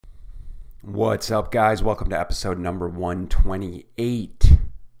What's up, guys? Welcome to episode number 128.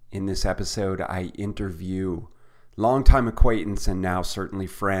 In this episode, I interview longtime acquaintance and now certainly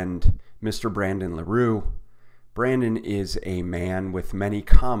friend, Mr. Brandon LaRue. Brandon is a man with many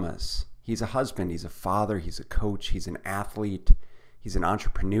commas. He's a husband, he's a father, he's a coach, he's an athlete, he's an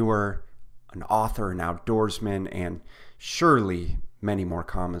entrepreneur, an author, an outdoorsman, and surely many more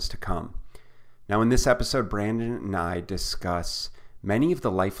commas to come. Now, in this episode, Brandon and I discuss many of the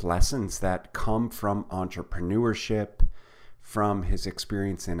life lessons that come from entrepreneurship, from his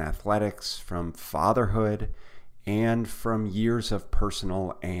experience in athletics, from fatherhood, and from years of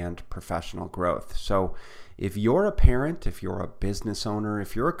personal and professional growth. So if you're a parent, if you're a business owner,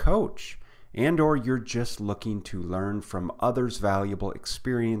 if you're a coach, and or you're just looking to learn from others' valuable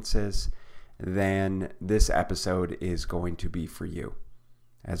experiences, then this episode is going to be for you.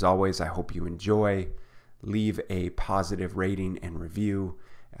 As always, I hope you enjoy. Leave a positive rating and review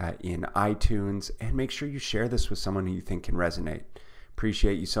in iTunes, and make sure you share this with someone who you think can resonate.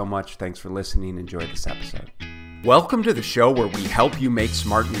 Appreciate you so much. Thanks for listening. Enjoy this episode. Welcome to the show where we help you make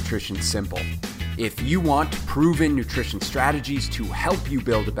smart nutrition simple. If you want proven nutrition strategies to help you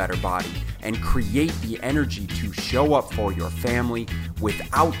build a better body and create the energy to show up for your family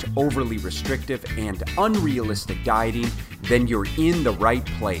without overly restrictive and unrealistic dieting, then you're in the right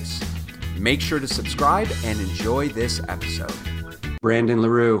place. Make sure to subscribe and enjoy this episode. Brandon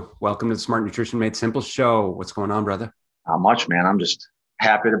LaRue, welcome to the Smart Nutrition Made Simple show. What's going on, brother? Not much, man. I'm just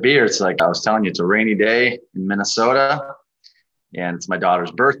happy to be here. It's like I was telling you, it's a rainy day in Minnesota and it's my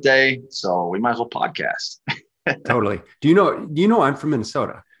daughter's birthday. So we might as well podcast. Totally. Do you know I'm from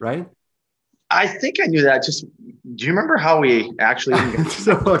Minnesota, right? I think I knew that. Do you remember how we actually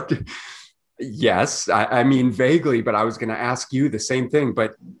Yes, I mean vaguely, but I was going to ask you the same thing.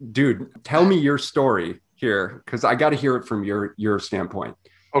 But dude, tell me your story here, because I got to hear it from your standpoint.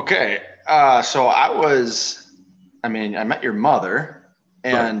 Okay. So I met your mother,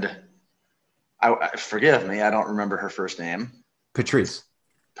 and right. Forgive me, I don't remember her first name. Patrice.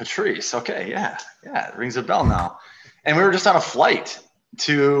 Okay. Yeah. It rings a bell now. And we were just on a flight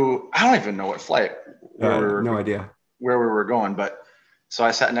to, I don't even know what flight. No idea where we were going, but so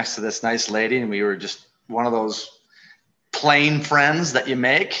I sat next to this nice lady, and we were just one of those plain friends that you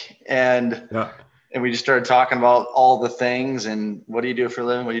make. And we just started talking about all the things and what do you do for a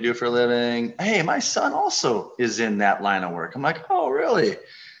living? What do you do for a living? Hey, my son also is in that line of work. I'm like, oh, really?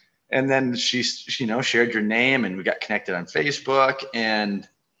 And then she shared your name, and we got connected on Facebook, and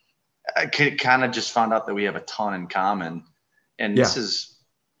I kind of just found out that we have a ton in common. And This is,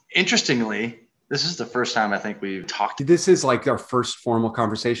 interestingly, this is the first time I think we've talked. This is like our first formal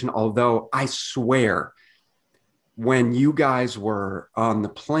conversation, although I swear when you guys were on the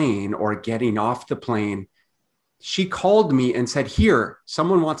plane or getting off the plane, she called me and said, here,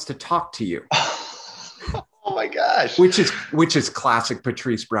 someone wants to talk to you. Oh my gosh. Which is classic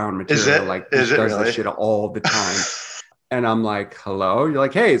Patrice Brown material. Is it? Like he does really? This shit all the time. And I'm like, hello? You're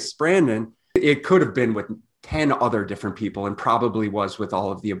like, hey, it's Brandon. It could have been with 10 other different people and probably was with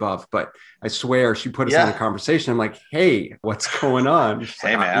all of the above, but I swear she put us in a conversation. I'm like, hey, what's going on?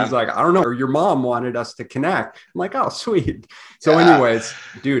 Hey, man. He's like, I don't know. Or your mom wanted us to connect. I'm like, oh, sweet. So anyways,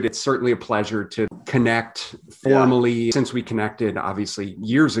 dude, it's certainly a pleasure to connect formally since we connected, obviously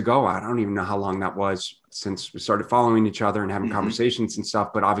years ago. I don't even know how long that was since we started following each other and having conversations and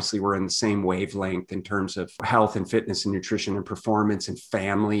stuff, but obviously we're in the same wavelength in terms of health and fitness and nutrition and performance and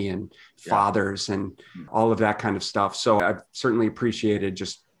family and fathers and all of that kind of stuff. So I've certainly appreciated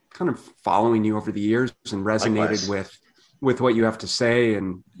just kind of following you over the years and resonated with what you have to say.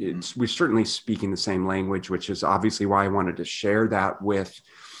 And we're certainly speaking the same language, which is obviously why I wanted to share that with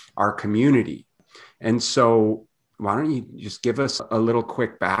our community. And so why don't you just give us a little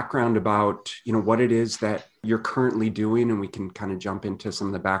quick background about, what it is that you're currently doing, and we can kind of jump into some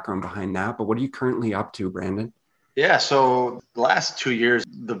of the background behind that. But what are you currently up to, Brandon? Yeah. So the last 2 years,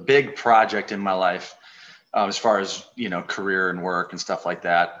 the big project in my life, as far as, career and work and stuff like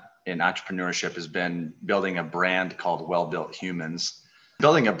that in entrepreneurship, has been building a brand called Well Built Humans.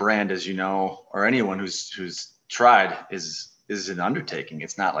 Building a brand, as you know, or anyone who's tried is an undertaking.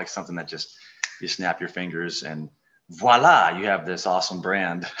 It's not like something that just you snap your fingers and voila, you have this awesome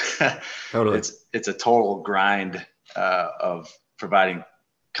brand. Totally. It's a total grind of providing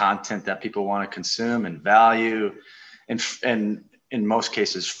content that people want to consume and value, and in most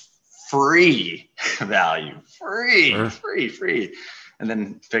cases, free value, free, and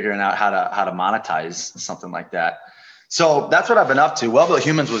then figuring out how to monetize something like that. So that's what I've been up to. Well Built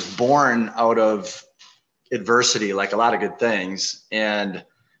Humans was born out of adversity, like a lot of good things, and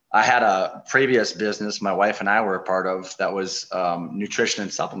I had a previous business my wife and I were a part of that was nutrition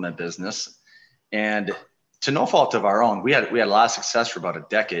and supplement business. And to no fault of our own, we had a lot of success for about a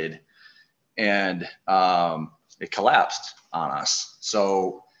decade, and it collapsed on us.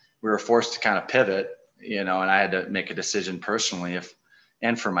 So we were forced to kind of pivot, and I had to make a decision personally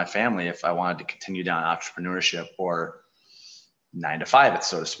and for my family, if I wanted to continue down entrepreneurship or 9 to 5 it,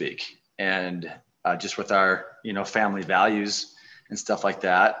 so to speak. And just with our, family values and stuff like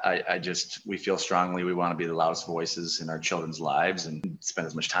that, we feel strongly we want to be the loudest voices in our children's lives and spend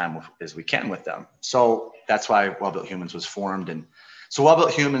as much time as we can with them. So that's why Well Built Humans was formed. And so Well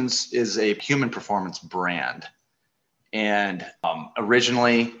Built Humans is a human performance brand. And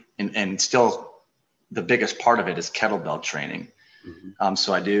originally, and still the biggest part of it is kettlebell training. Mm-hmm.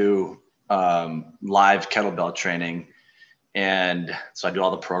 So I do live kettlebell training. And so I do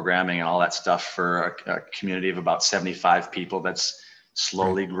all the programming and all that stuff for a community of about 75 people that's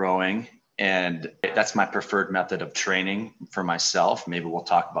slowly growing. And that's my preferred method of training for myself. Maybe we'll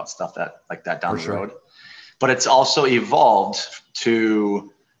talk about stuff like that down the road. But it's also evolved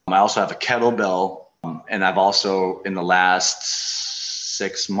to, I also have a kettlebell, and I've also in the last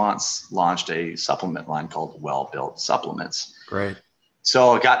 6 months launched a supplement line called Well Built Supplements. Great.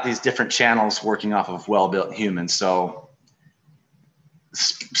 So I got these different channels working off of Well Built Humans. So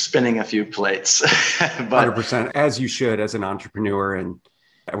spinning a few plates. But 100%, as you should as an entrepreneur. And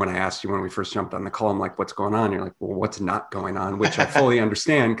when I asked you when we first jumped on the call, I'm like, what's going on? You're like, well, what's not going on? Which I fully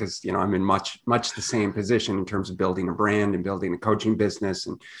understand, because I'm in much the same position in terms of building a brand and building a coaching business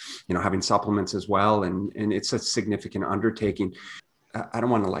and having supplements as well. And it's a significant undertaking. I don't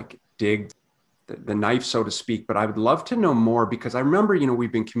want to dig the knife, so to speak, but I would love to know more, because I remember,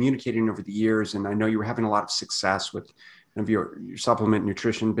 we've been communicating over the years, and I know you were having a lot of success with your supplement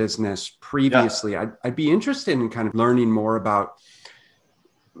nutrition business previously. Yeah. I'd be interested in kind of learning more about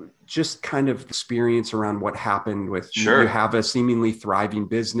just kind of experience around what happened with you have a seemingly thriving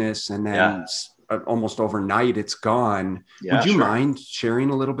business, and then almost overnight it's gone. Yeah, would you mind sharing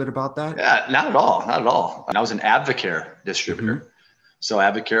a little bit about that? Yeah, not at all. And I was an Advocare distributor. Mm-hmm. So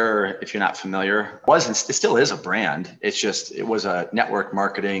Advocare, if you're not familiar, it still is a brand. It was a network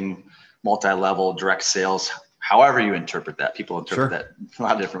marketing, multi-level direct sales, however you interpret that. People interpret that a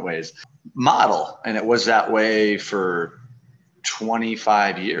lot of different ways. Model. And it was that way for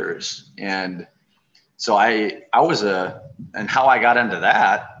 25 years. And so and how I got into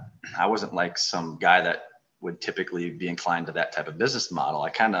that, I wasn't like some guy that would typically be inclined to that type of business model. I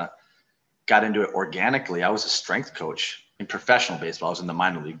kind of got into it organically. I was a strength coach in professional baseball. I was in the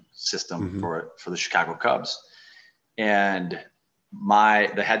minor league system for the Chicago Cubs. And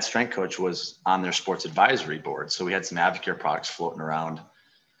the head strength coach was on their sports advisory board. So we had some Advocare products floating around,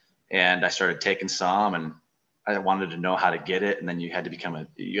 and I started taking some, and I wanted to know how to get it. And then you had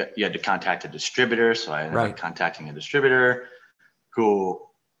to contact a distributor. So I ended up contacting a distributor who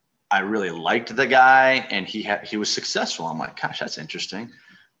I really liked the guy, and he was successful. I'm like, gosh, that's interesting.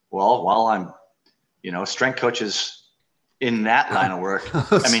 Well, while I'm, strength coaches in that line of work,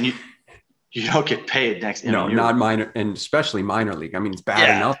 I mean, you don't get paid next. Not minor, and especially minor league. I mean, it's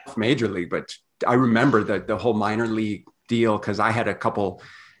bad enough major league, but I remember the whole minor league deal, because I had a couple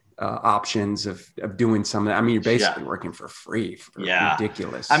options of doing some of that. I mean, you're basically working for free.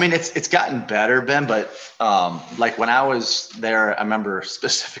 Ridiculous. I mean, it's gotten better, Ben, but like when I was there, I remember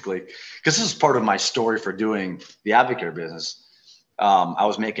specifically, because this is part of my story for doing the Advocare business. I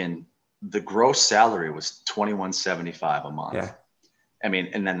was making, the gross salary was $21.75 a month. Yeah. I mean,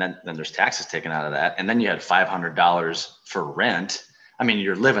 and then there's taxes taken out of that. And then you had $500 for rent. I mean,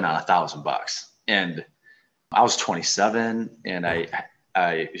 you're living on $1,000. And I was 27, and I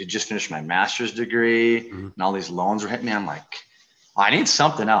had just finished my master's degree, and all these loans were hitting me. I'm like, I need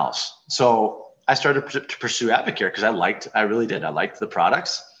something else. So I started to pursue Advocare, because I really did. I liked the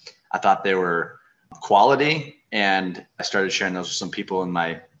products. I thought they were quality, and I started sharing those with some people in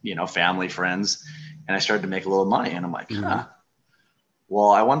my, family, friends, and I started to make a little money. And I'm like,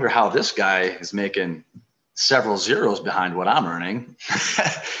 well, I wonder how this guy is making several zeros behind what I'm earning.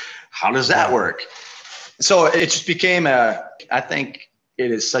 How does that work? So it just became I think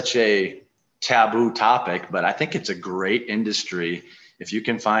it is such a taboo topic, but I think it's a great industry if you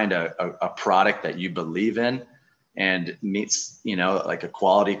can find a product that you believe in and meets, like a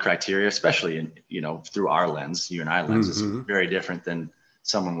quality criteria, especially in, through our lens. You and I lens is very different than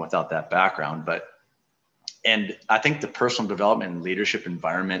someone without that background. And I think the personal development and leadership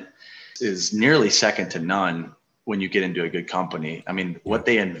environment is nearly second to none when you get into a good company. I mean, what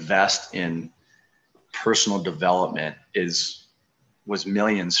they invest in personal development was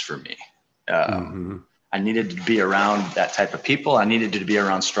millions for me. I needed to be around that type of people. I needed to be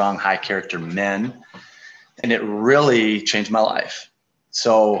around strong, high character men. And it really changed my life.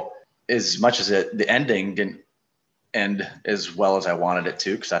 So as much as the ending didn't end as well as I wanted it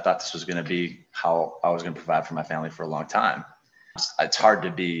to, because I thought this was going to be how I was going to provide for my family for a long time. It's hard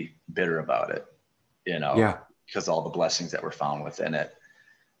to be bitter about it, because all the blessings that were found within it.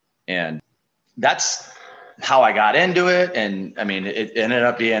 And that's how I got into it. And I mean, it ended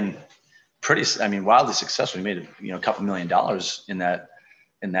up being wildly successful. We made, a couple $1 million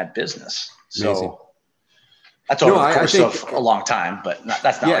in that business. Amazing. So that's over the course of a long time, but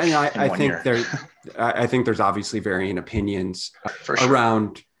that's not in 1 year. I think there's obviously varying opinions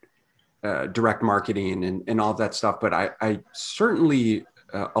around direct marketing and all that stuff, but I certainly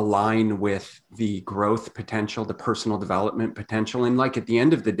align with the growth potential, the personal development potential. And like at the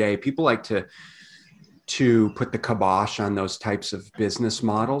end of the day, people like to put the kibosh on those types of business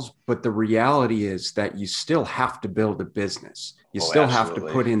models. But the reality is that you still have to build a business. You still have to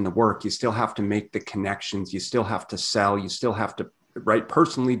put in the work. You still have to make the connections. You still have to sell. You still have to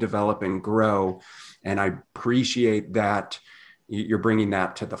personally develop and grow. And I appreciate that you're bringing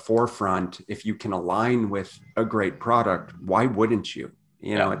that to the forefront. If you can align with a great product, why wouldn't you?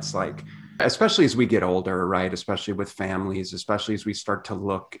 It's like, especially as we get older, right? Especially with families, especially as we start to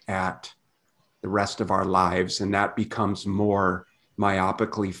look at the rest of our lives, and that becomes more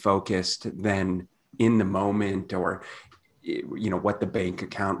myopically focused than in the moment, or what the bank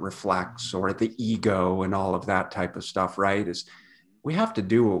account reflects, or the ego and all of that type of stuff, right? Is we have to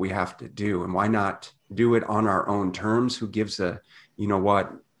do what we have to do, and why not do it on our own terms? Who gives a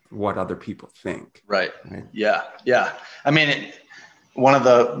what other people think? Right. Yeah. I mean, one of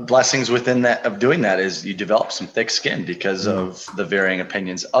the blessings within that of doing that is you develop some thick skin because of the varying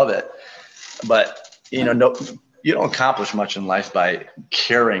opinions of it. But, you don't accomplish much in life by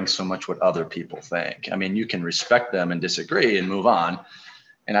caring so much what other people think. I mean, you can respect them and disagree and move on.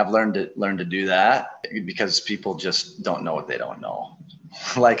 And I've learned to do that because people just don't know what they don't know,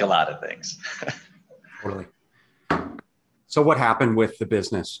 like a lot of things. Totally. So what happened with the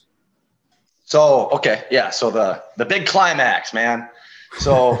business? So, okay. Yeah. So the big climax, man.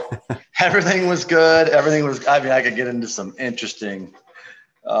 So everything was good. I could get into some interesting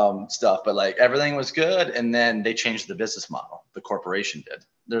stuff, but like everything was good. And then they changed the business model. The corporation did.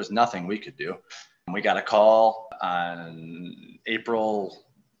 There's nothing we could do. We got a call on April.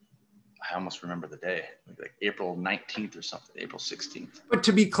 I almost remember the day, like April 19th or something, April 16th. But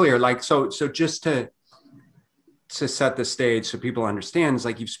to be clear, like, so just to set the stage so people understand, is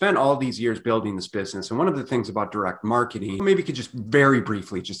like you've spent all these years building this business. And one of the things about direct marketing, maybe you could just very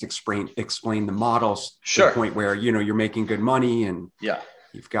briefly just explain the models to the point where, you're making good money and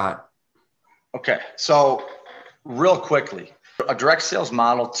you've got. Okay. So real quickly, a direct sales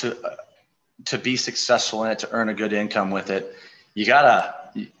model to be successful in it, to earn a good income with it, you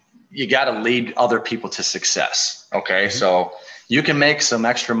gotta lead other people to success. Okay. Mm-hmm. So you can make some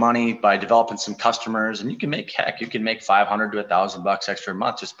extra money by developing some customers, and you can make $500 to $1,000 extra a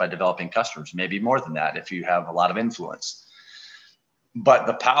month just by developing customers, maybe more than that if you have a lot of influence. But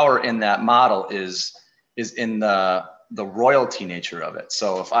the power in that model is in the royalty nature of it.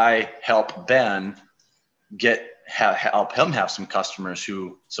 So if I help Ben help him have some customers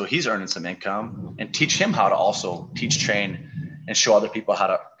so he's earning some income, and teach him how to also teach, train, and show other people how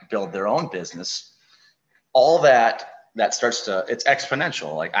to build their own business, all that starts to, it's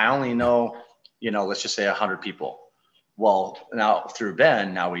exponential. Like I only know, let's just say 100 people. Well, now through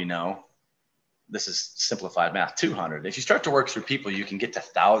Ben, now we know, this is simplified math, 200. If you start to work through people, you can get to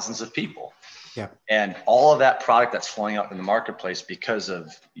thousands of people. Yeah. And all of that product that's flowing out in the marketplace, because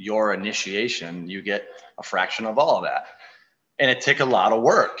of your initiation, you get a fraction of all of that. And it took a lot of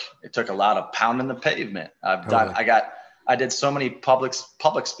work. It took a lot of pounding the pavement. I did so many public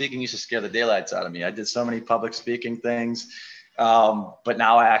speaking used to scare the daylights out of me. I did so many public speaking things, but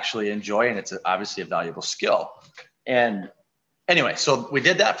now I actually enjoy, and it's obviously a valuable skill. And anyway, so we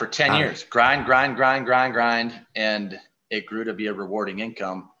did that for 10 years, grind. And it grew to be a rewarding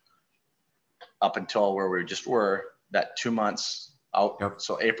income up until where we just were that 2 months out. Yep.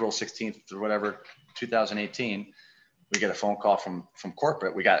 So April 16th or whatever, 2018, we get a phone call from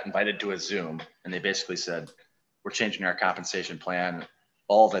corporate. We got invited to a Zoom, and they basically said, we're changing our compensation plan.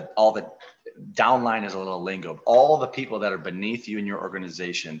 All the downline is a little lingo. All the people that are beneath you in your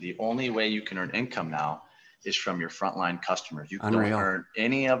organization, the only way you can earn income now is from your frontline customers. You don't earn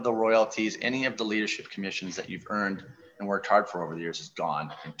any of the royalties, any of the leadership commissions that you've earned and worked hard for over the years is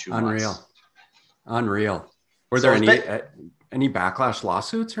gone in 2 months. Unreal. Were there any backlash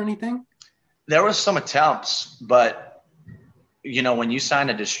lawsuits or anything? There was some attempts, but when you sign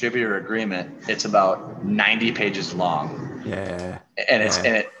a distributor agreement, it's about 90 pages long. Yeah. And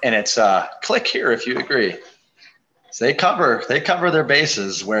it's click here if you agree. So they cover their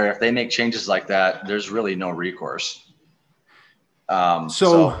bases, where if they make changes like that, there's really no recourse.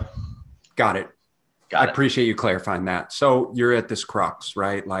 So got it. I Got it. appreciate you clarifying that. So you're at this crux,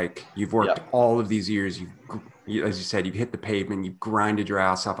 right? Like you've worked all of these years. As you said, you've hit the pavement, you've grinded your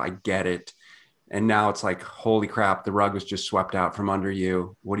ass off. I get it. And now it's like, holy crap, the rug was just swept out from under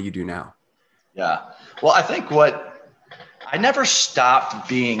you. What do you do now? Yeah. Well, I think I never stopped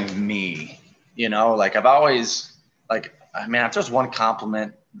being me, like I've always, like, I mean, if there's one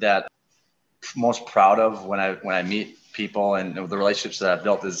compliment that I'm most proud of when I meet people and the relationships that I've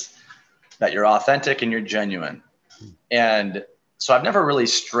built is that you're authentic and you're genuine. And so I've never really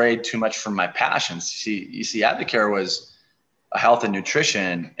strayed too much from my passions. You see, Advocare was a health and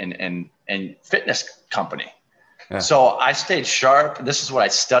nutrition and fitness company. Yeah. So I stayed sharp. This is what I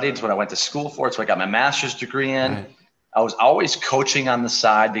studied. It's what I went to school for. It's what I got my master's degree in. Right. I was always coaching on the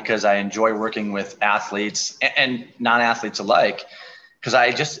side because I enjoy working with athletes and non-athletes alike.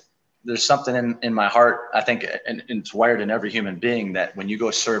 Because there's something in my heart, I think, and it's wired in every human being, that when you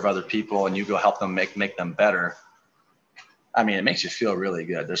go serve other people and you go help them make them better, I mean, it makes you feel really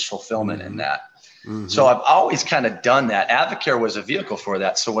good. There's fulfillment in that. Mm-hmm. So I've always kind of done that. Advocare was a vehicle for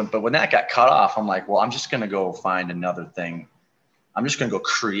that. So when that got cut off, I'm like, well, I'm just going to go find another thing. I'm just going to go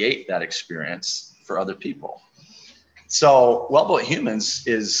create that experience for other people. So Well-Built Humans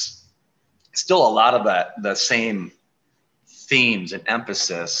is still a lot of the same themes and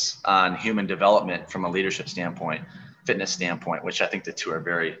emphasis on human development from a leadership standpoint, fitness standpoint, which I think the two are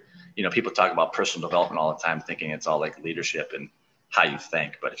very, people talk about personal development all the time, thinking it's all like leadership and how you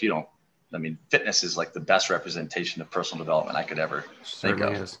think. But if you don't, fitness is like the best representation of personal development I could ever think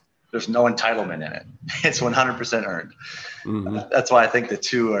of. Is. There's no entitlement in it. It's 100% earned. Mm-hmm. That's why I think the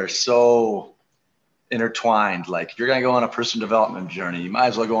two are so intertwined. Like, if you're going to go on a personal development journey, you might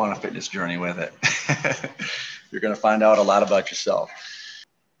as well go on a fitness journey with it. You're going to find out a lot about yourself.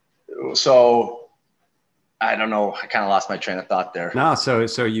 So I don't know. I kind of lost my train of thought there. No.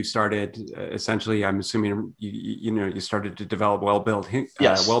 So you started essentially, I'm assuming you started to develop well-built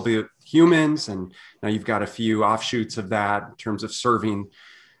humans, and now you've got a few offshoots of that in terms of serving.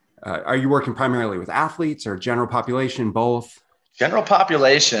 Are you working primarily with athletes or general population, both? General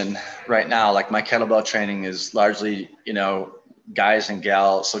population right now, like my kettlebell training is largely, guys and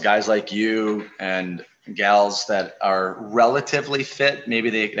gals. So guys like you and gals that are relatively fit. Maybe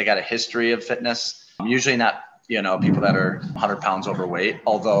they got a history of fitness. Usually not, people that are 100 pounds overweight,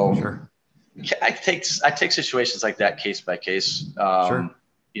 although sure. I take situations like that case by case, sure.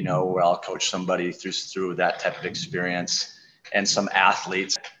 Where I'll coach somebody through that type of experience, and some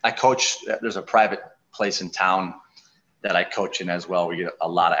athletes. I coach, there's a private place in town that I coach in as well. We get a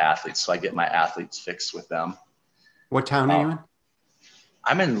lot of athletes. So I get my athletes fixed with them. What town are you in?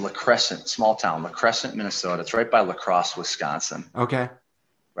 I'm in La Crescent, small town, La Crescent, Minnesota. It's right by La Crosse, Wisconsin. Okay.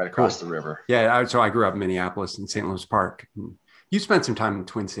 Right across the river. Yeah. So I grew up in Minneapolis and St. Louis Park. You spent some time in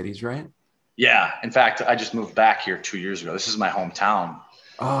Twin Cities, right? Yeah. In fact, I just moved back here 2 years ago. This is my hometown.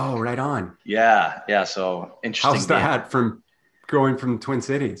 Oh, right on. Yeah. Yeah. So interesting. How's that from going from Twin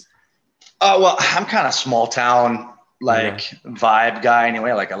Cities? Well, I'm kind of small town, vibe guy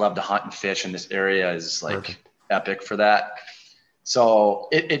anyway. Like, I love to hunt and fish, and this area is like perfect. Epic for that. So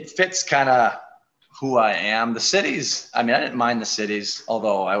it fits kind of who I am. The cities, I didn't mind the cities,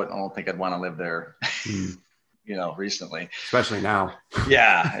 although I don't think I'd want to live there, recently. Especially now.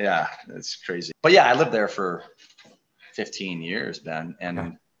 Yeah. It's crazy. But yeah, I lived there for 15 years, Ben,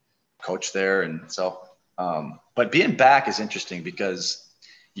 and coached there. And so, but being back is interesting because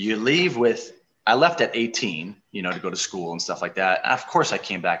you leave I left at 18, to go to school and stuff like that. And of course I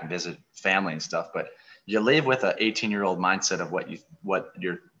came back and visit family and stuff, but you leave with an 18-year-old mindset of what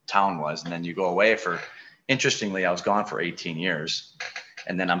your town was. And then you go away interestingly, I was gone for 18 years.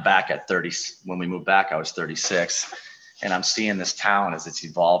 And then I'm back at 30. When we moved back, I was 36. And I'm seeing this town as it's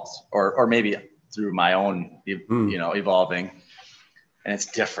evolved, or maybe through my own, evolving. And it's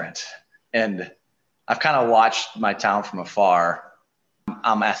different. And I've kind of watched my town from afar.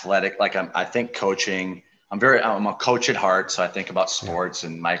 I'm athletic. Like I think coaching. I'm a coach at heart. So I think about sports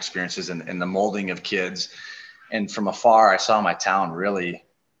and my experiences and the molding of kids. And from afar, I saw my town really,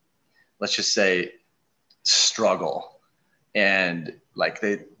 let's just say, struggle. And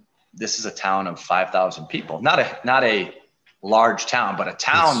this is a town of 5,000 people, not a large town, but a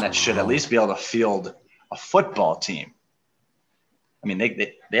town that should at least be able to field a football team.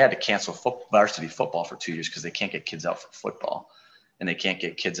 They had to cancel varsity football for 2 years because they can't get kids out for football. And they can't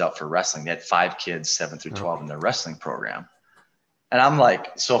get kids out for wrestling. They had 5 kids, 7 through 12 in their wrestling program. And I'm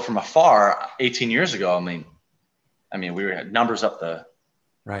like, so from afar, 18 years ago, I mean, we had numbers up the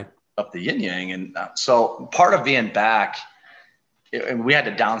yin yang. And so part of being back, and we had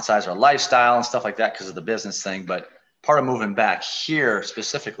to downsize our lifestyle and stuff like that because of the business thing. But part of moving back here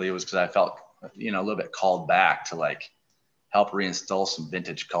specifically was because I felt, a little bit called back to like help reinstill some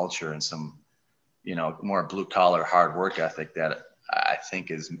vintage culture and some, more blue collar hard work ethic that I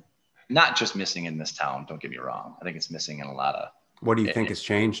think is not just missing in this town. Don't get me wrong. I think it's missing in a lot of. What do you think has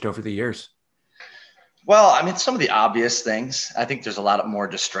changed over the years? Well, I mean, some of the obvious things. I think there's a lot more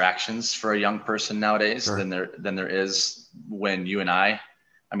distractions for a young person nowadays than there is when you and I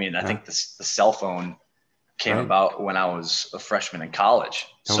think the cell phone came about when I was a freshman in college.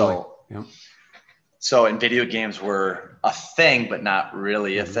 Totally. So and video games were a thing, but not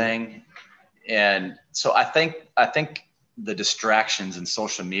really a thing. And so I think the distractions in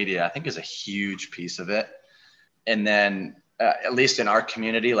social media, I think, is a huge piece of it. And then at least in our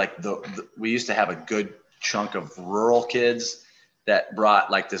community, like we used to have a good chunk of rural kids that brought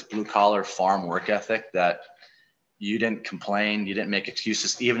like this blue collar farm work ethic that you didn't complain. You didn't make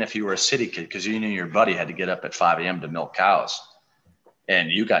excuses, even if you were a city kid, because you knew your buddy had to get up at 5 a.m. to milk cows and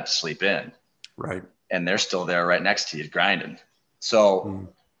you got to sleep in. Right. And they're still there right next to you grinding. So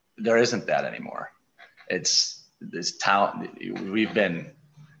there isn't that anymore. It's this town. We've been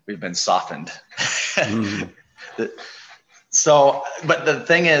softened. So, but the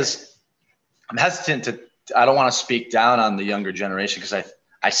thing is, I'm hesitant I don't want to speak down on the younger generation because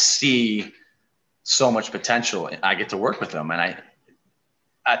I see so much potential. I get to work with them. And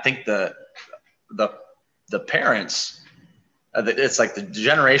I think the parents, it's like the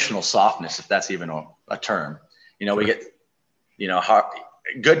generational softness, if that's even a term, we get,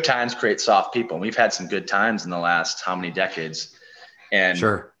 good times create soft people. And we've had some good times in the last how many decades, and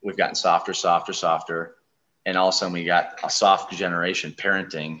we've gotten softer. And all of a sudden we got a soft generation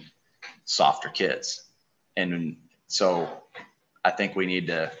parenting softer kids. And so I think we need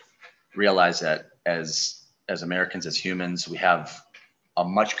to realize that as Americans, as humans, we have a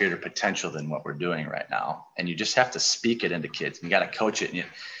much greater potential than what we're doing right now. And you just have to speak it into kids. You got to coach it.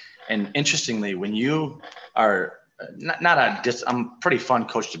 And interestingly, when you are I'm a pretty fun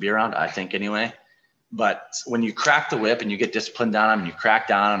coach to be around, I think anyway, but when you crack the whip and you get disciplined on them and you crack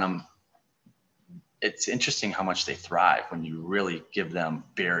down on them, it's interesting how much they thrive when you really give them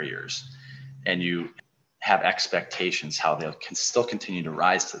barriers and you have expectations, how they'll still continue to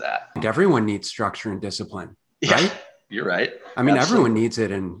rise to that. Everyone needs structure and discipline, right? Yeah, you're right. I mean, everyone needs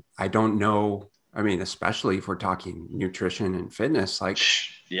it. And I don't know, especially if we're talking nutrition and fitness,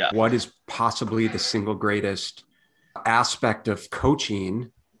 what is possibly the single greatest aspect of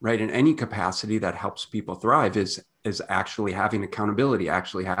coaching, right? In any capacity that helps people thrive is actually having accountability,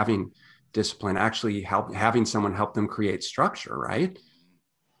 actually having discipline, actually having someone help them create structure, right?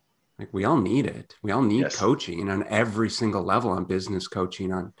 Like we all need it. We all need coaching on every single level, on business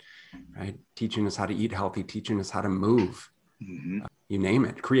coaching, on teaching us how to eat healthy, teaching us how to move, you name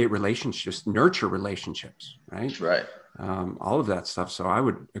it, create relationships, nurture relationships, right? Right. All of that stuff. So I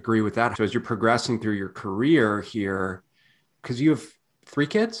would agree with that. So as you're progressing through your career here, because you have 3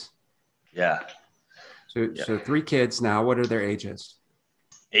 kids? Yeah. So 3 kids now, what are their ages?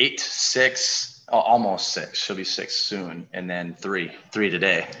 8, 6, almost 6. She'll be 6 soon. And then 3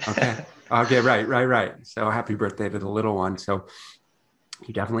 today. Okay. Right. So happy birthday to the little one. So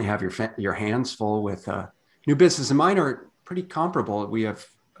you definitely have your hands full with new business. And mine are pretty comparable. We have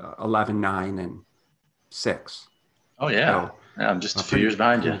 11, 9, and 6. Oh, yeah. So, I'm just a few years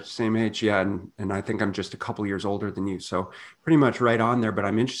behind you. Same age, yeah. And I think I'm just a couple years older than you. So pretty much right on there. But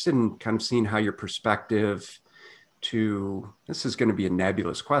I'm interested in kind of seeing how your perspective this is going to be a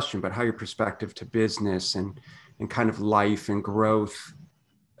nebulous question, but how your perspective to business and kind of life and growth,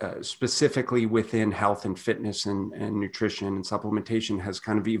 specifically within health and fitness and nutrition and supplementation, has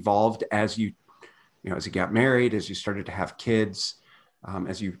kind of evolved as you got married, as you started to have kids,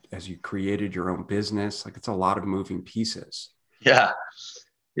 as you created your own business. Like it's a lot of moving pieces.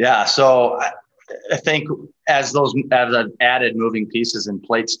 Yeah. So I think as I've added moving pieces and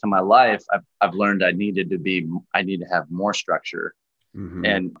plates to my life, I've learned I need to have more structure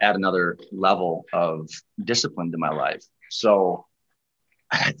and add another level of discipline to my life. So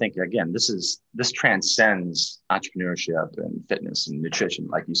I think, again, this transcends entrepreneurship and fitness and nutrition.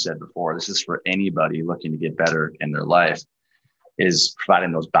 Like you said before, this is for anybody looking to get better in their life, is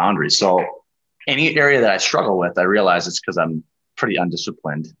providing those boundaries. So any area that I struggle with, I realize it's because I'm pretty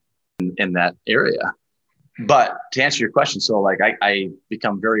undisciplined in that area. But to answer your question, so like I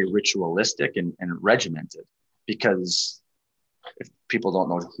become very ritualistic and regimented because if people don't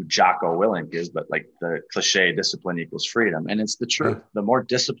know who Jocko Willink is, but like the cliche, discipline equals freedom. And it's the truth. Yeah. The more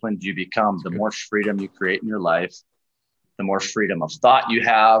disciplined you become, the more freedom you create in your life, the more freedom of thought you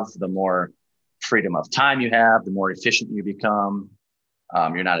have, the more freedom of time you have, the more efficient you become.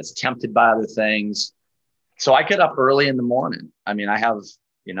 You're not as tempted by other things. So I get up early in the morning. I mean, I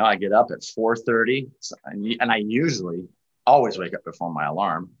get up at 4:30, and I usually always wake up before my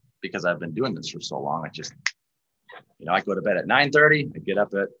alarm because I've been doing this for so long. I go to bed at 9:30. I get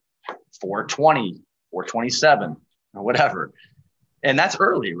up at 4:20, 4:27, or whatever. And that's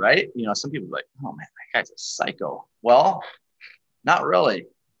early, right? Some people are like, oh man, that guy's a psycho. Well, not really.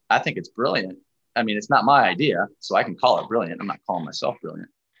 I think it's brilliant. I mean, it's not my idea, so I can call it brilliant. I'm not calling myself brilliant.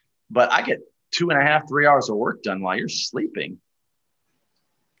 But I get 2.5, 3 hours of work done while you're sleeping.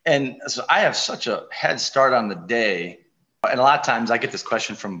 And so I have such a head start on the day. And a lot of times I get this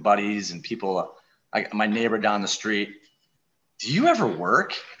question from buddies and people, my neighbor down the street, do you ever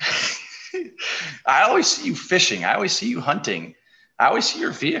work? I always see you fishing. I always see you hunting. I always see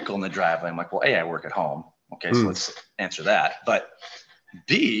your vehicle in the driveway. I'm like, well, A, I work at home. Okay, so let's answer that. But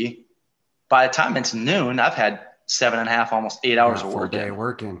B, by the time it's noon, I've had 7.5, almost 8 hours of work. Full day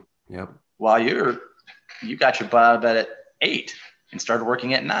working. Yep. While you got your butt out of bed at 8 and started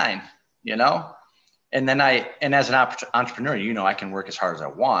working at 9, And then and as an entrepreneur, I can work as hard as I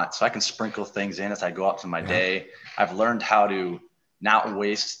want. So I can sprinkle things in as I go out to my day. I've learned how to not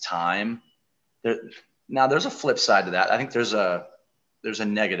waste time. Now there's a flip side to that. I think there's a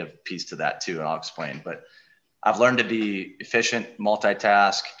negative piece to that too, and I'll explain. But I've learned to be efficient,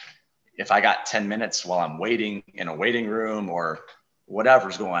 multitask. If I got 10 minutes while I'm waiting in a waiting room or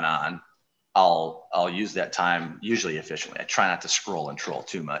whatever's going on, I'll use that time usually efficiently. I try not to scroll and troll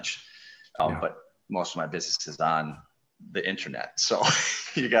too much, but most of my business is on the internet, so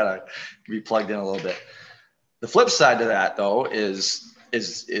you gotta be plugged in a little bit. The flip side to that, though, is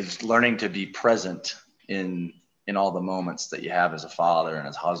learning to be present in all the moments that you have as a father and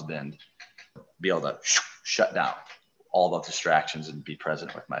as a husband. Be able to shut down all the distractions and be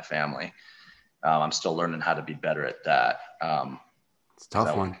present with my family. I'm still learning how to be better at that. It's a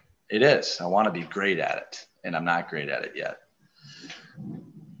tough one. It is. I want to be great at it, and I'm not great at it yet.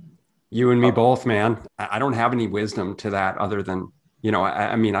 You and me both, man. I don't have any wisdom to that other than,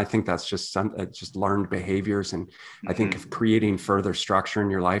 I mean, I think that's just learned behaviors. And I think of creating further structure in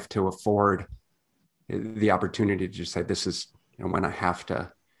your life to afford the opportunity to just say, this is, when I have to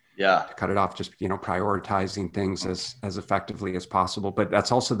cut it off, just, prioritizing things as effectively as possible. But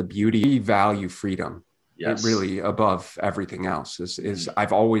that's also the beauty. We value freedom. Yes. It really above everything else is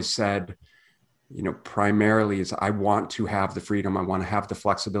I've always said, primarily is I want to have the freedom. I want to have the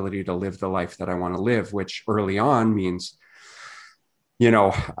flexibility to live the life that I want to live, which early on means, we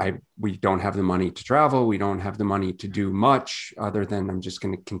don't have the money to travel. We don't have the money to do much other than I'm just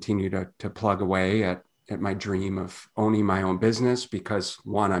going to continue to plug away at my dream of owning my own business because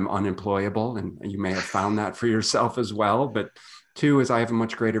one, I'm unemployable, and you may have found that for yourself as well. But two is I have a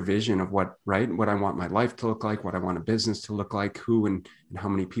much greater vision of what I want my life to look like, what I want a business to look like, who and how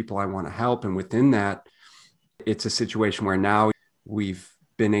many people I want to help. And within that, it's a situation where now we've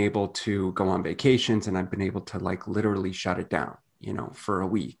been able to go on vacations and I've been able to literally shut it down, for a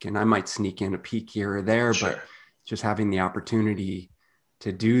week. And I might sneak in a peek here or there, sure. But just having the opportunity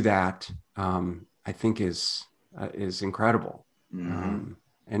to do that, I think is incredible. Mm-hmm.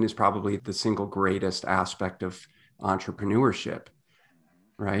 And is probably the single greatest aspect of entrepreneurship,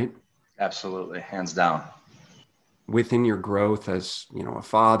 right? Absolutely. Hands down. Within your growth as, a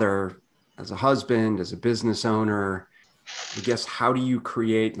father, as a husband, as a business owner, I guess, how do you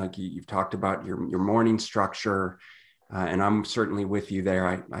create, you've talked about your morning structure, and I'm certainly with you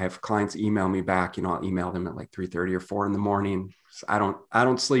there. I have clients email me back, I'll email them at 3:30 or 4 in the morning. So I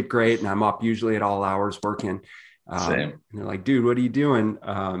don't sleep great, and I'm up usually at all hours working. Same. And they're like, dude, what are you doing?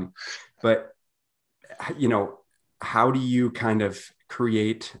 But how do you kind of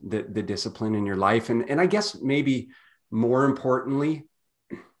create the discipline in your life? And I guess maybe more importantly,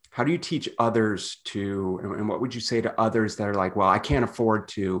 how do you teach others and what would you say to others that are like, well, I can't afford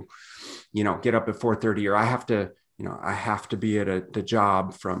to, get up at 4:30, or I have to be at the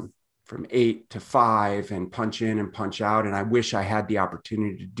job from 8 to 5 and punch in and punch out. And I wish I had the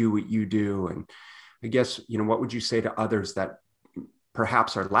opportunity to do what you do. And I guess, what would you say to others that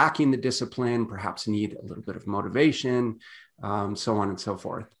perhaps are lacking the discipline, perhaps need a little bit of motivation, so on and so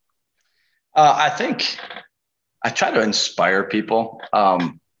forth? I think I try to inspire people.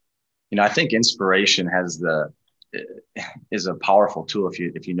 I think inspiration is a powerful tool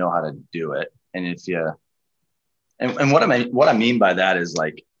if you know how to do it. And and what I mean by that is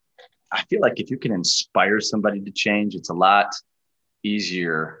I feel like if you can inspire somebody to change, it's a lot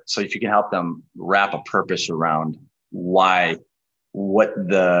easier. So if you can help them wrap a purpose around what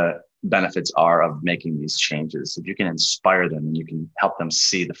the benefits are of making these changes, if you can inspire them and you can help them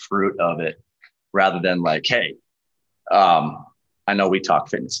see the fruit of it, rather than like, hey, I know we talk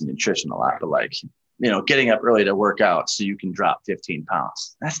fitness and nutrition a lot, but like, getting up early to work out so you can drop 15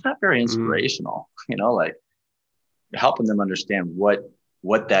 pounds. That's not very inspirational, like helping them understand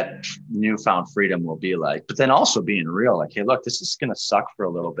what that newfound freedom will be like, but then also being real, like, hey, look, this is going to suck for a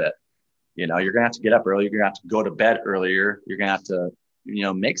little bit. You're going to have to get up early. You're going to have to go to bed earlier. You're going to have to,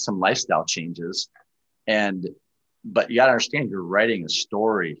 make some lifestyle changes. But you got to understand you're writing a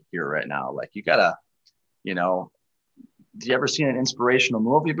story here right now. Like you got to, have you ever seen an inspirational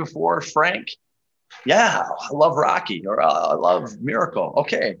movie before, Frank? Yeah, I love Rocky, or I love Miracle.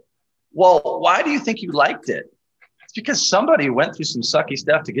 Okay. Well, why do you think you liked it? It's because somebody went through some sucky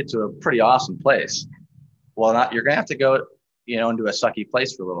stuff to get to a pretty awesome place. Well, you're going to have to go, into a sucky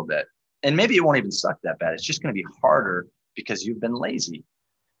place for a little bit. And maybe it won't even suck that bad. It's just going to be harder because you've been lazy.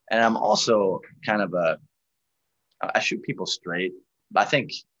 And I'm also kind of I shoot people straight. I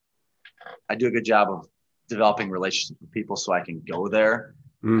think I do a good job of developing relationships with people so I can go there.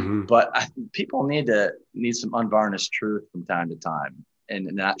 Mm-hmm. But people need some unvarnished truth from time to time and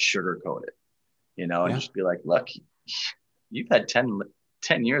not sugarcoat it, and just be like, look, you've had 10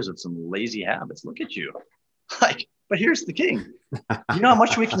 years of some lazy habits. Look at you. Like, but here's the king. You know how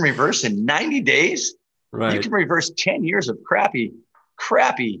much we can reverse in 90 days? Right. You can reverse 10 years of crappy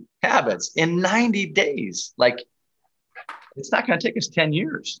habits in 90 days. Like, it's not going to take us 10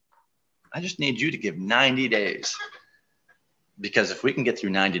 years. I just need you to give 90 days. Because if we can get through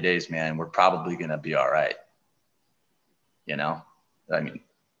 90 days, man, we're probably going to be all right. I mean,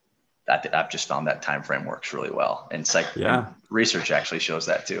 I've just found that time frame works really well. And it's like, and research actually shows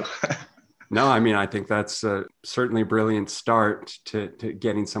that too. No, I mean, I think that's certainly a brilliant start to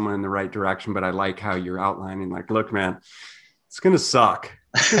getting someone in the right direction. But I like how you're outlining, like, look, man, it's going to suck.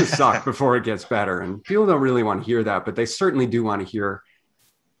 It's going to suck before it gets better. And people don't really want to hear that, but they certainly do want to hear,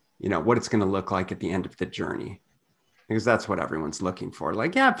 what it's going to look like at the end of the journey. Because that's what everyone's looking for.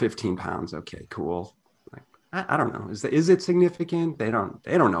 Like, 15 pounds. Okay, cool. Like, I don't know. Is it significant? They don't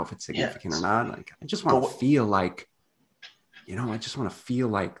know if it's significant or not. Like, I just want to feel like, I just want to feel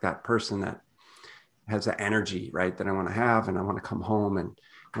like that person that has the energy, right, that I want to have. And I want to come home and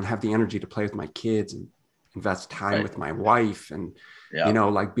I want to have the energy to play with my kids and invest time with my wife and,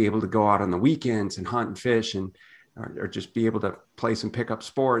 like be able to go out on the weekends and hunt and fish and, or just be able to play some pickup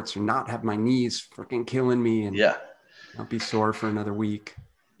sports or not have my knees freaking killing me and not be sore for another week.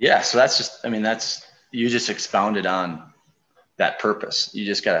 Yeah. So you just expounded on that purpose. You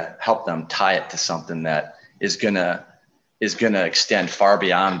just got to help them tie it to something that is going to extend far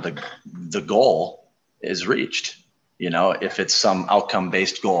beyond the goal is reached. If it's some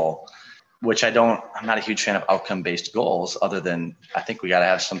outcome-based goal, which I'm not a huge fan of outcome-based goals, other than I think we got to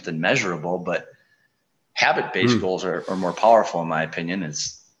have something measurable, but habit-based goals are more powerful in my opinion.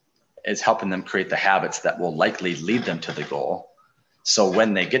 Is helping them create the habits that will likely lead them to the goal. So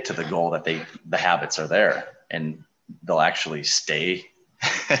when they get to the goal, that the habits are there and they'll actually stay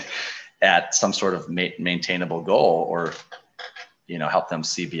at some sort of maintainable goal, or, help them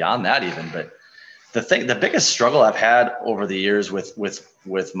see beyond that even. But the biggest struggle I've had over the years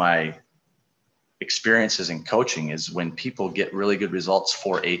with my experiences in coaching is when people get really good results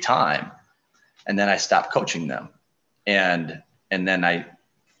for a time and then I stop coaching them. And then I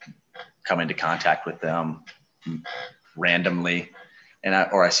come into contact with them randomly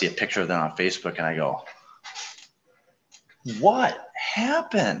or I see a picture of them on Facebook and I go, what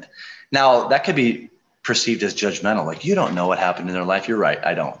happened? Now that could be perceived as judgmental. Like, you don't know what happened in their life. You're right.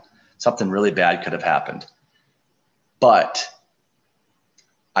 I don't. Something really bad could have happened. But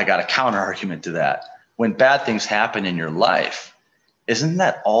I got a counter argument to that. When bad things happen in your life, isn't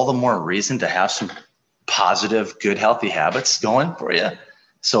that all the more reason to have some positive, good, healthy habits going for you?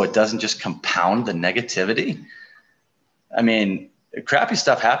 So it doesn't just compound the negativity. I mean, crappy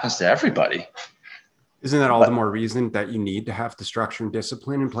stuff happens to everybody. Isn't that all the more reason that you need to have the structure and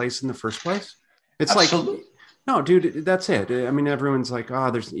discipline in place in the first place? It's absolutely. Like, no, dude, that's it. I mean, everyone's like, oh,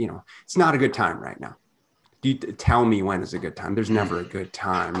 there's, it's not a good time right now. You tell me when is a good time. There's never a good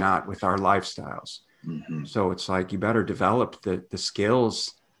time, not with our lifestyles. Mm-hmm. So it's like, you better develop the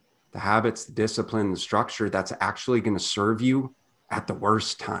skills, the habits, the discipline, the structure that's actually going to serve you at the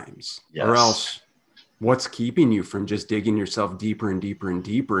worst times. Yes. Or else what's keeping you from just digging yourself deeper and deeper and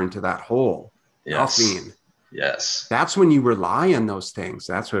deeper into that hole? Yes. Nothing. Yes. That's when you rely on those things.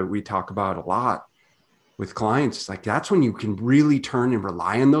 That's what we talk about a lot with clients. It's like, that's when you can really turn and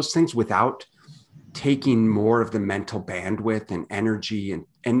rely on those things without taking more of the mental bandwidth and energy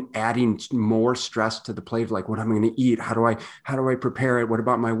and adding more stress to the plate of like what I'm going to eat. How do I prepare it? What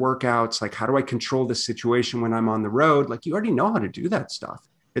about my workouts? Like, how do I control the situation when I'm on the road? Like, you already know how to do that stuff.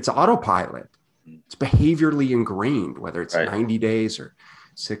 It's autopilot. It's behaviorally ingrained, whether it's 90 days or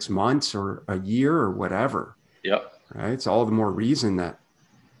 6 months or a year or whatever. Yep. Right. It's all the more reason that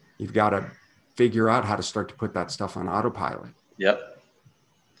you've got to figure out how to start to put that stuff on autopilot. Yep.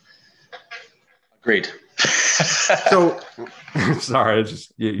 Agreed. So sorry, I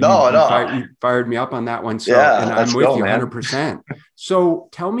just you fired me up on that one. So yeah, and I'm with you 100%. So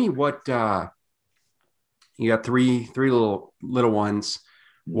tell me what you got three little ones.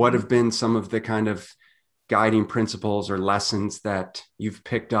 What have been some of the kind of guiding principles or lessons that you've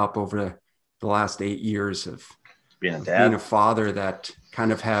picked up over the last 8 years of being a father that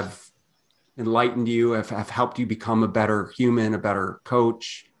kind of have enlightened you, have helped you become a better human, a better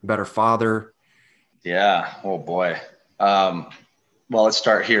coach, a better father? Yeah. Oh boy. Well, let's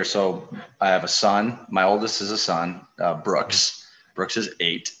start here. So I have a son. My oldest is a son, Brooks. Brooks is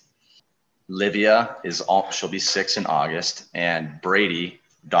 8. Livia she'll be 6 in August, and Brady,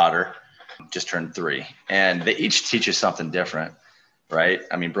 daughter, just turned 3. And they each teach you something different, right?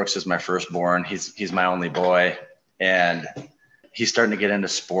 I mean, Brooks is my firstborn. He's my only boy, and he's starting to get into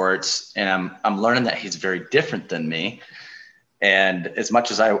sports, and I'm learning that he's very different than me. And as much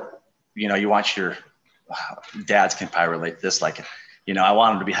as you want your dads can probably relate to this, like, I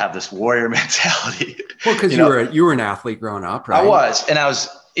want him to have this warrior mentality. Well, because you were an athlete growing up, right? I was, and I was,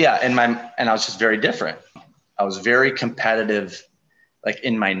 and I was just very different. I was very competitive, like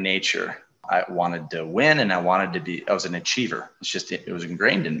in my nature. I wanted to win, and I was an achiever. It was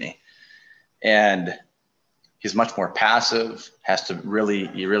ingrained in me. And he's much more passive,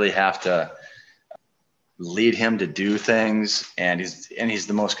 you really have to lead him to do things. And he's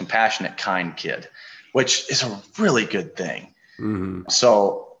the most compassionate, kind kid, which is a really good thing. Mm-hmm.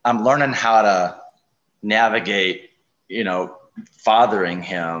 So I'm learning how to navigate, fathering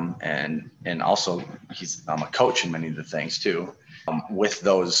him, and also I'm a coach in many of the things too, with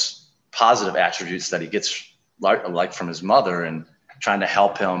those positive attributes that he gets like from his mother, and trying to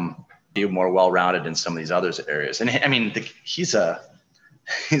help him be more well-rounded in some of these other areas. And I mean, he's a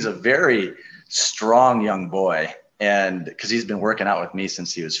very strong young boy, and because he's been working out with me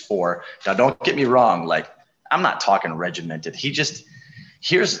since he was 4. Now, don't get me wrong, like, I'm not talking regimented.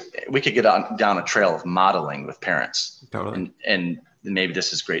 We could get down a trail of modeling with parents. Totally. And maybe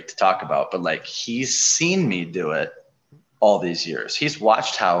this is great to talk about, but like, he's seen me do it all these years. He's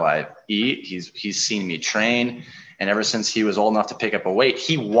watched how I eat. He's seen me train. And ever since he was old enough to pick up a weight,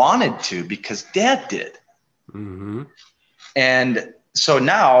 he wanted to because Dad did. Mm-hmm. And so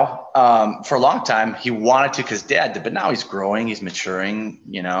now, for a long time, he wanted to because Dad did, but now he's growing, he's maturing,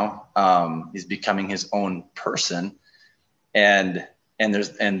 he's becoming his own person. And there's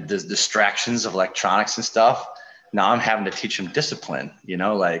distractions of electronics and stuff. Now I'm having to teach him discipline,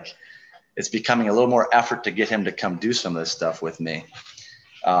 like, it's becoming a little more effort to get him to come do some of this stuff with me.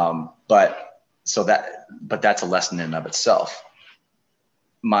 But that's a lesson in and of itself.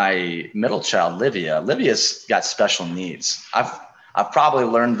 My middle child, Livia's got special needs. I've probably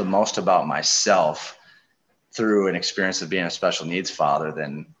learned the most about myself through an experience of being a special needs father.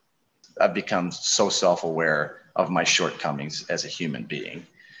 Than I've become so self-aware of my shortcomings as a human being.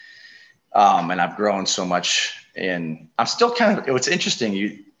 And I've grown so much I'm still what's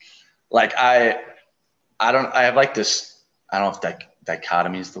interesting. I have like this, I don't know if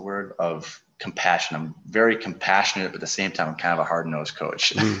dichotomy is the word, of compassion. I'm very compassionate, but at the same time, I'm kind of a hard-nosed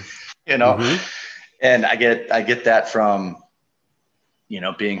coach, Mm-hmm. And I get that from,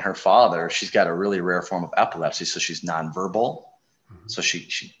 being her father. She's got a really rare form of epilepsy, so she's nonverbal. Mm-hmm. So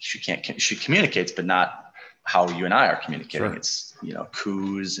she communicates, but not how you and I are communicating. Sure. It's,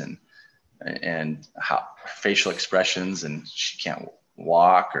 coos and how facial expressions, and she can't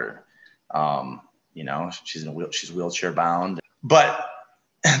walk, or, she's wheelchair bound. But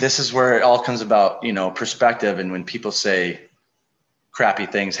this is where it all comes about, perspective. And when people say crappy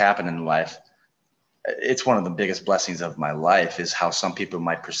things happen in life, it's one of the biggest blessings of my life is how some people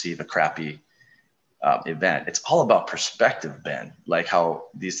might perceive a crappy event. It's all about perspective, Ben, like how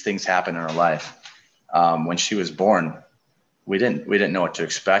these things happen in our life. When she was born, we didn't know what to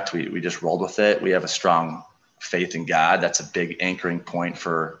expect. We just rolled with it. We have a strong faith in God. That's a big anchoring point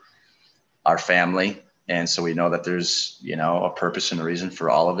for our family. And so we know that there's, a purpose and a reason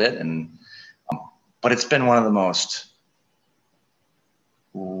for all of it. And, but it's been one of the most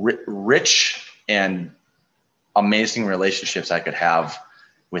rich and amazing relationships I could have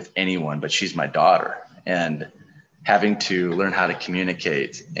with anyone, but she's my daughter, and having to learn how to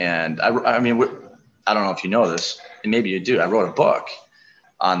communicate. And I mean, I don't know if you know this, and maybe you do. I wrote a book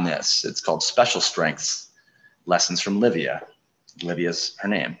on this. It's called Special Strengths, Lessons from Livia. Livia's her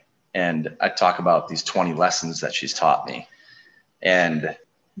name. And I talk about these 20 lessons that she's taught me. And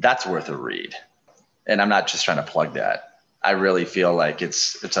that's worth a read. And I'm not just trying to plug that. I really feel like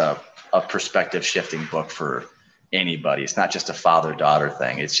it's a perspective shifting book for anybody. It's not just a father-daughter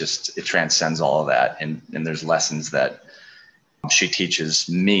thing. It transcends all of that. And there's lessons that she teaches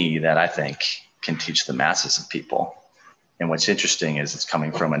me that I think can teach the masses of people. And what's interesting is it's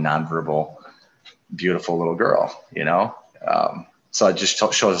coming from a nonverbal, beautiful little girl, you know? So it just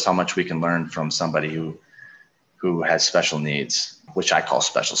shows us how much we can learn from somebody who has special needs, which I call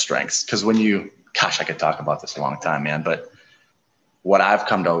special strengths. Because I could talk about this a long time, man, but what I've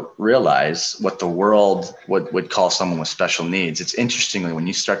come to realize, what the world would call someone with special needs, it's interestingly, when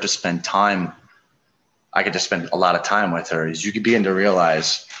you start to spend time, I could just spend a lot of time with her, is you could begin to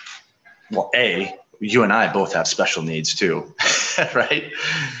realize, well, you and I both have special needs too, right?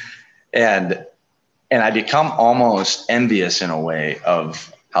 And I become almost envious in a way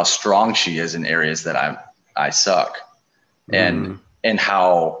of how strong she is in areas that I suck, and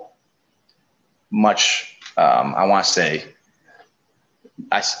how much I want to say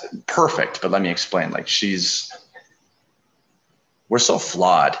perfect. But let me explain. Like we're so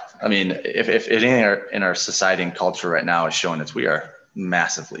flawed. I mean, if anything in our society and culture right now is showing us we are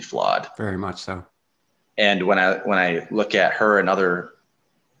massively flawed. Very much so. And when I look at her and other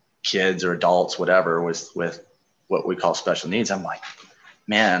kids or adults, whatever, with what we call special needs, I'm like,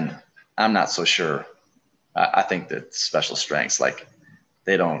 man, I'm not so sure. I think that special strengths, like,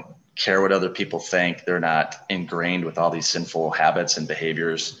 they don't care what other people think. They're not ingrained with all these sinful habits and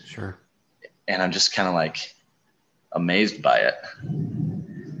behaviors. Sure. And I'm just kind of like amazed by it.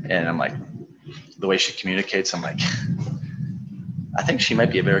 And I'm like, the way she communicates, I'm like, I think she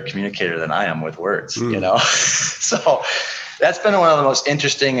might be a better communicator than I am with words, you know? So that's been one of the most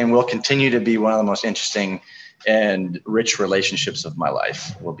interesting, and will continue to be one of the most interesting and rich relationships of my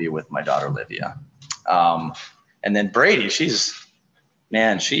life, will be with my daughter, Livia. And then Brady, she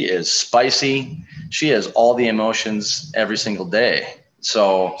is spicy. She has all the emotions every single day.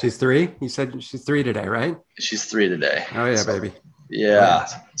 So she's 3. You said she's 3 today, right? She's 3 today. Oh yeah, baby. Yeah.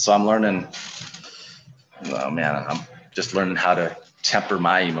 So I'm learning. Oh man, I'm just learning how to temper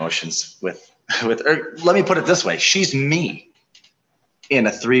my emotions with. Or let me put it this way: she's me in a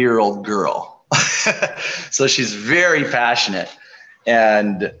 3-year-old girl. So she's very passionate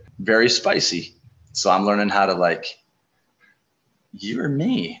and very spicy. So I'm learning how to, like, you're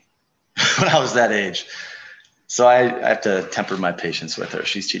me when I was that age. So I have to temper my patience with her.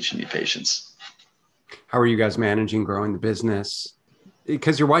 She's teaching me patience. How are you guys managing growing the business?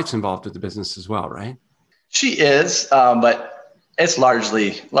 Because your wife's involved with the business as well, right? She is, but it's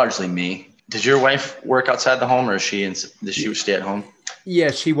largely me. Did your wife work outside the home, or does she stay at home?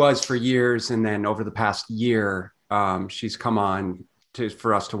 Yeah, she was for years. And then over the past year, she's come on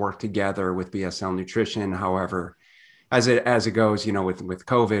for us to work together with BSL Nutrition. However, as it goes, you know, with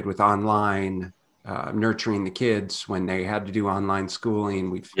COVID, with online, nurturing the kids when they had to do online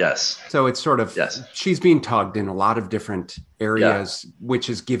schooling. So it's sort of, she's being tugged in a lot of different areas, which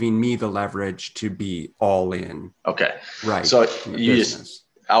is giving me the leverage to be all in. Okay. Right. So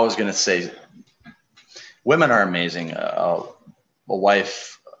I was going to say, women are amazing. A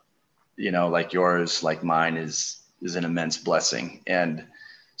wife, you know, like yours, like mine, is an immense blessing. And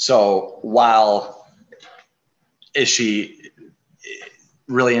so is she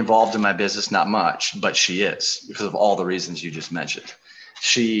really involved in my business? Not much, but she is, because of all the reasons you just mentioned.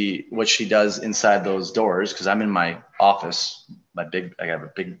 What she does inside those doors, because I'm in my office, I have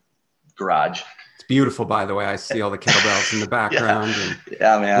a big garage. It's beautiful, by the way. I see all the kettlebells in the background.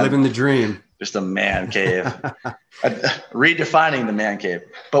 Yeah, man. Living the dream. Just a man cave. Redefining the man cave.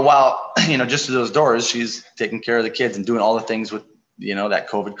 But while, you know, just to those doors, she's taking care of the kids and doing all the things with, you know, that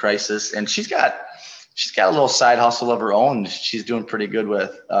COVID crisis. And she's got a little side hustle of her own. She's doing pretty good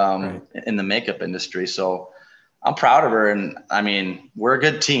with in the makeup industry. So I'm proud of her. And I mean, we're a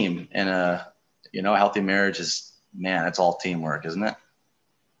good team, and a healthy marriage is, man, it's all teamwork, isn't it?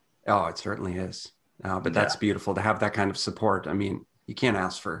 Oh, it certainly is. But that's beautiful to have that kind of support. I mean, you can't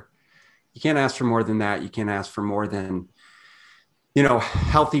ask for more than that. You can't ask for more than, you know,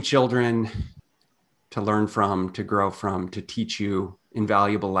 healthy children to learn from, to grow from, to teach you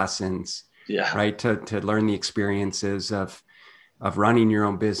invaluable lessons. Yeah. Right. To learn the experiences of running your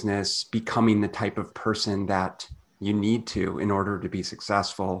own business, becoming the type of person that you need to in order to be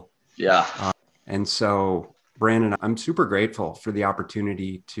successful. Yeah. And so, Brandon, I'm super grateful for the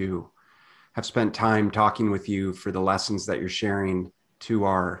opportunity to have spent time talking with you, for the lessons that you're sharing to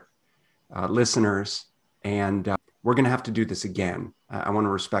our listeners. And we're going to have to do this again. I want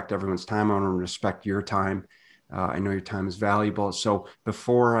to respect everyone's time. I want to respect your time. I know your time is valuable. So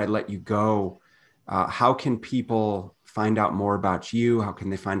before I let you go, how can people find out more about you? How can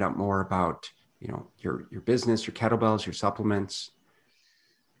they find out more about, your business, your kettlebells, your supplements?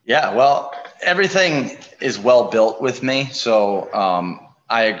 Yeah, well, everything is well built with me. So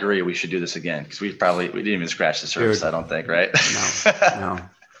I agree we should do this again, because we didn't even scratch the surface. Dude, I don't think, right? No.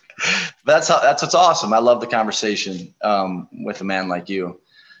 That's what's awesome. I love the conversation with a man like you.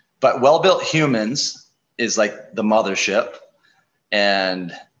 But Well Built Humans is like the mothership,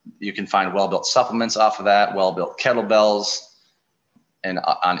 and you can find Well Built supplements off of that, Well Built kettlebells, and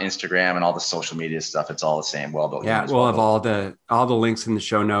on Instagram and all the social media stuff. It's all the same. Well Built. Yeah, we'll have all the links in the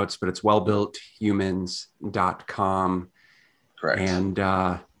show notes, but it's wellbuilthumans.com. Correct.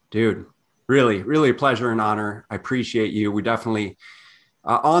 And dude, really, really a pleasure and honor. I appreciate you. We definitely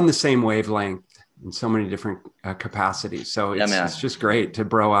on the same wavelength in so many different capacities. So it's just great to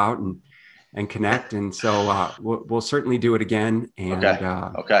bro out and connect. And so we'll certainly do it again. And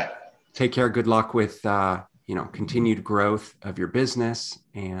okay. Take care. Good luck with continued growth of your business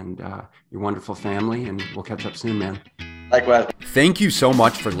and your wonderful family. And we'll catch up soon, man. Likewise. Thank you so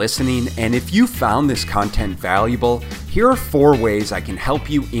much for listening. And if you found this content valuable, here are 4 ways I can help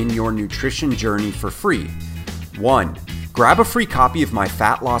you in your nutrition journey for free. 1, grab a free copy of my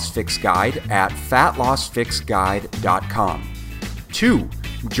Fat Loss Fix Guide at fatlossfixguide.com. 2,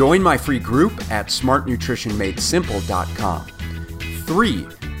 join my free group at smartnutritionmadesimple.com. 3,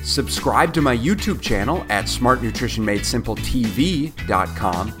 subscribe to my YouTube channel at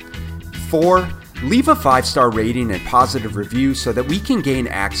smartnutritionmadesimple.tv.com. 4, leave a 5-star rating and positive review so that we can gain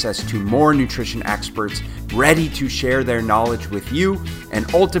access to more nutrition experts ready to share their knowledge with you and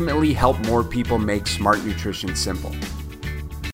ultimately help more people make smart nutrition simple.